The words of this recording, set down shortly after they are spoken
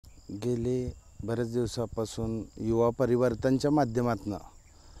गेले बरेच दिवसापासून युवा परिवर्तनच्या माध्यमातून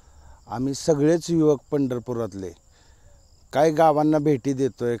आम्ही सगळेच युवक पंढरपुरातले काय गावांना भेटी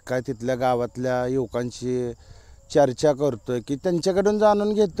देतोय, काय तिथल्या गावातल्या युवकांची चर्चा करतोय की त्यांच्याकडून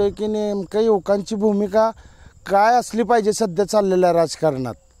जाणून घेतोय की नेमकं युवकांची भूमिका काय असली पाहिजे सध्या चाललेल्या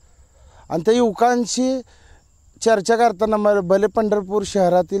राजकारणात। आणि त्या युवकांची चर्चा करताना भले पंढरपूर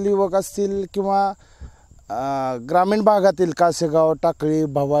शहरातील युवक असतील किंवा ग्रामीण भागातील कासेगाव, टाकळी,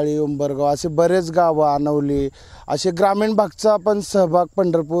 भवाळी, उंबरगाव असे बरेच गावं, आनवली असे ग्रामीण भागचा पण सहभाग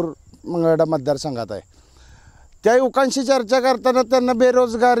पंढरपूर मंगळवेढा मतदारसंघात आहे। त्या युवकांशी चर्चा करताना त्यांना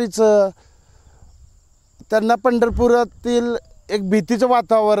बेरोजगारीचं, त्यांना पंढरपुरातील एक भीतीचं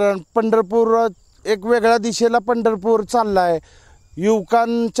वातावरण, पंढरपूर एक वेगळ्या दिशेला पंढरपूर चालला आहे,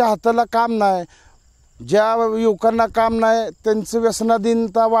 युवकांच्या हाताला काम नाही, ज्या युवकांना काम नाही त्यांचं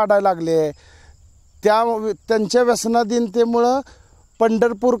व्यसनाधीनता वाढायला लागली आहे, त्यांच्या व्यसनाधीनतेमुळं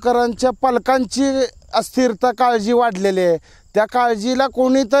पंढरपूरकरांच्या पालकांची अस्थिरता, काळजी वाढलेली आहे। त्या काळजीला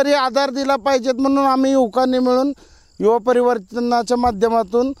कोणीतरी आधार दिला पाहिजेत म्हणून आम्ही युवकांनी मिळून युवा परिवर्तनाच्या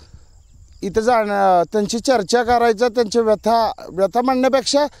माध्यमातून इथे त्यांची चर्चा करायचं, त्यांची व्यथा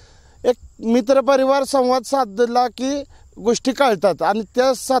मांडण्यापेक्षा एक मित्रपरिवार संवाद साधला की गोष्टी कळतात आणि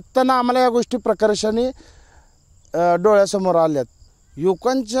त्या साधताना आम्हाला या गोष्टी प्रकर्षाने डोळ्यासमोर आल्यात।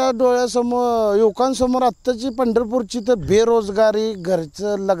 युवकांसमोर आत्ताची पंढरपूरची तर बेरोजगारी,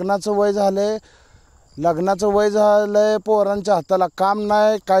 घरचं लग्नाचं वय झालंय, पोरांच्या हाताला काम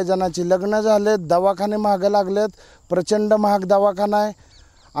नाही, काही जणांची लग्न झाले, दवाखाने महाग लागलेत, प्रचंड महाग दवाखाना आहे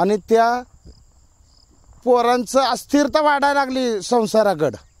आणि त्या पोरांचं अस्थिरता वाढायला लागली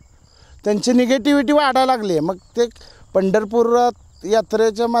संसाराकडं, त्यांची निगेटिव्हिटी वाढायला लागली। मग ते पंढरपुरात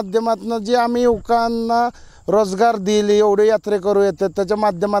यात्रेच्या माध्यमातून जे आम्ही युवकांना रोजगार देईल, एवढे यात्रेकरू येतात त्याच्या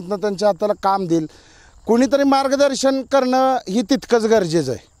माध्यमातून त्यांच्या हाताला काम देईल, कुणीतरी मार्गदर्शन करणं ही तितकंच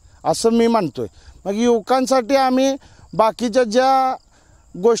गरजेचं आहे असं मी मानतोय। मग युवकांसाठी आम्ही बाकीच्या ज्या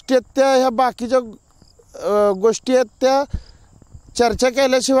गोष्टी आहेत ह्या बाकीच्या गोष्टी आहेत त्या चर्चा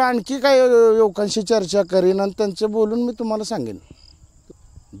केल्याशिवाय आणखी काय युवकांशी चर्चा करीन आणि त्यांचे बोलून मी तुम्हाला सांगेन।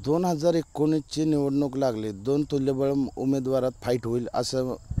 2019ची निवडणूक लागली, 2 तुल्यबळ उमेदवारात फाईट होईल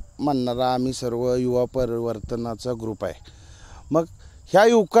असं म्हणणारा आम्ही सर्व युवा परिवर्तनाचा ग्रुप आहे। मग ह्या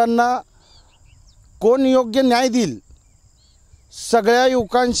युवकांना कोण योग्य न्याय देईल, सगळ्या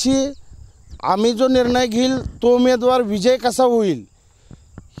युवकांशी आम्ही जो निर्णय घेईल तो उमेदवार विजय कसा होईल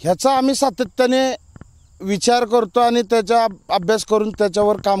ह्याचा आम्ही सातत्याने विचार करतो आणि त्याचा अभ्यास करून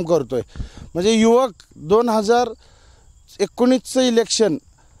त्याच्यावर काम करतोय। म्हणजे युवक 2019चं इलेक्शन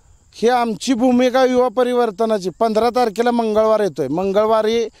हे आमची भूमिका युवा परिवर्तनाची 15 तारखेला मंगळवार येतोय,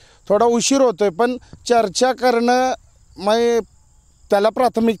 मंगळवारी थोडा उशीर होतोय पण चर्चा करणं त्याला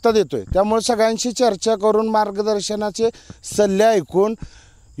प्राथमिकता देतोय। त्यामुळे सगळ्यांशी चर्चा करून मार्गदर्शनाचे सल्ले ऐकून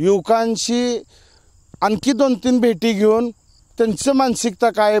युवकांशी आणखी 2-3 भेटी घेऊन त्यांचं मानसिकता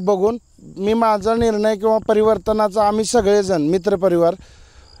काय बघून मी माझा निर्णय किंवा परिवर्तनाचा आम्ही सगळेजण मित्रपरिवार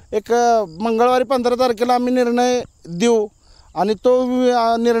एक मंगळवारी 15 तारखेला आम्ही निर्णय देऊ आणि तो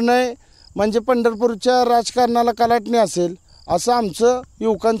निर्णय म्हणजे पंढरपूरच्या राजकारणाला कलाटणी असेल असं आमचं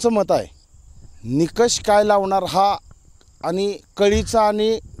युवकांचं मत आहे। निकष काय लावणार हा आणि कळीचा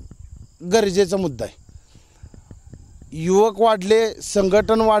आणि गरजेचा मुद्दा आहे। युवक वाढले,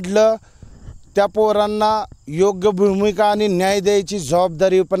 संघटन वाढलं, त्या पोरांना योग्य भूमिका आणि न्याय द्यायची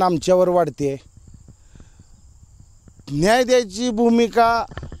जबाबदारी पण आमच्यावर वाढते। न्याय द्यायची भूमिका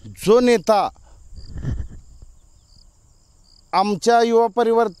जो नेता आमच्या युवा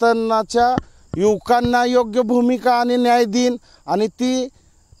परिवर्तनाच्या युवकांना योग्य भूमिका आणि न्याय देईन आणि ती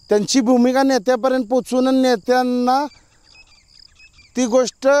त्यांची भूमिका नेत्यापर्यंत पोचवून नेत्यांना ती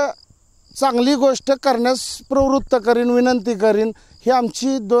गोष्ट चांगली गोष्ट करण्यास प्रवृत्त करीन, विनंती करीन, ही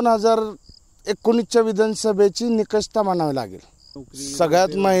आमची 2019च्या विधानसभेची निकषता म्हणावी लागेल।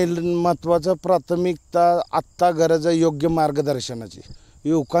 सगळ्यात महत्त्वाचं प्राथमिकता आत्ता गरज आहे योग्य मार्गदर्शनाची,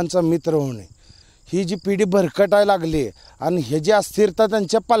 युवकांचा मित्र होणे। ही जी पिढी भरकटायला लागली आणि हे जी अस्थिरता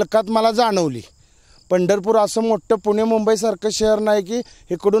त्यांच्या पालकात मला जाणवली। पंढरपूर असं मोठं पुणे मुंबईसारखं शहर नाही की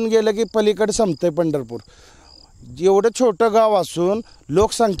इकडून गेलं की पलीकडे संपतंय पंढरपूर। एवढं छोटं गाव असून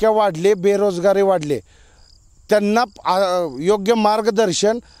लोकसंख्या वाढली, बेरोजगारी वाढली, त्यांना योग्य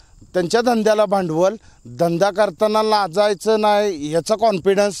मार्गदर्शन, त्यांच्या धंद्याला भांडवल, धंदा करताना लाजायचं नाही ह्याचा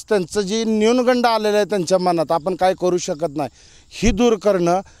कॉन्फिडन्स, त्यांचं जी न्यूनगंड आलेलं आहे त्यांच्या मनात आपण काय करू शकत नाही ही दूर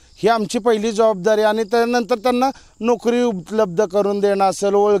करणं ही आमची पहिली जबाबदारी। आणि त्यानंतर त्यांना नोकरी उपलब्ध करून देणं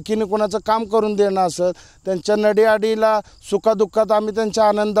असेल, ओळखीने कोणाचं काम करून देणं असेल, त्यांच्या नडीआडीला सुखादुःखात आम्ही त्यांच्या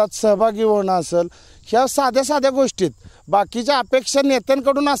आनंदात सहभागी होणं असेल, ह्या साध्या साध्या गोष्टीत बाकीच्या अपेक्षा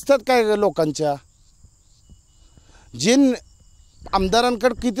नेत्यांकडून असतात काय लोकांच्या, जी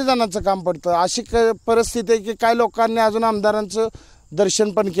आमदारांकडे किती जणांचं काम पडतं. अशी परिस्थिती आहे की काय लोकांनी अजून आमदारांचं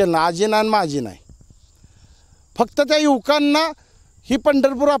दर्शन पण केलं नाही. आजी नाही आणि माझी नाही. फक्त त्या युवकांना ही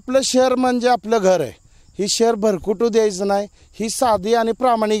पंढरपूर आपलं शहर म्हणजे आपलं घर आहे, ही शहर भरकुटू द्यायचं नाही, ही साधी आणि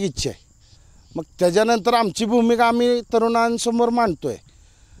प्रामाणिक इच्छा आहे. मग त्याच्यानंतर आमची भूमिका आम्ही तरुणांसमोर मांडतोय.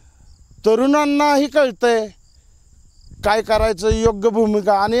 तरुणांनाही कळतंय काय करायचं, योग्य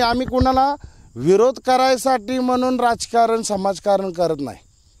भूमिका. आणि आम्ही कुणाला विरोध करायसाठी म्हणून राजकारण समाजकारण करत नाही.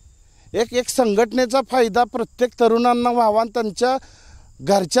 एक संघटनेचा फायदा प्रत्येक तरुणांना व्हावा आणि त्यांच्या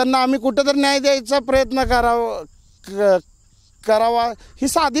घरच्यांना आम्ही कुठेतरी न्याय द्यायचा प्रयत्न करावा ही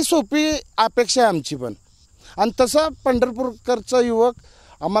साधी सोपी अपेक्षा आहे आमची पण. आणि तसं पंढरपूरकरचा युवक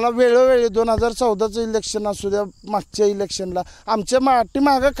आम्हाला वेळोवेळी 2014चं इलेक्शन असू द्या, मागच्या इलेक्शनला आमच्या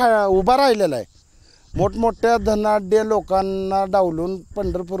पाठीमागं उभा राहिलेला आहे. मोठमोठ्या धनाढ्य लोकांना डावलून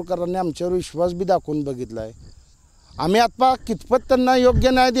पंढरपूरकरांनी आमच्यावर विश्वास बी दाखवून बघितला आहे. आम्ही आता कितपत त्यांना योग्य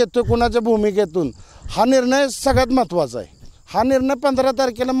न्याय देतो कुणाच्या भूमिकेतून, हा निर्णय सगळ्यात महत्त्वाचा आहे. हा निर्णय 15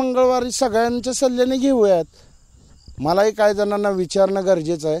 तारखेला मंगळवारी सगळ्यांच्या सल्ल्याने घेऊयात. मलाही काही जणांना विचारणं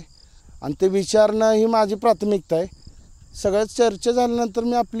गरजेचं आहे आणि ते विचारणं ही माझी प्राथमिकता आहे. सगळ्यात चर्चा झाल्यानंतर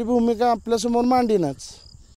मी आपली भूमिका आपल्यासमोर मांडीनच.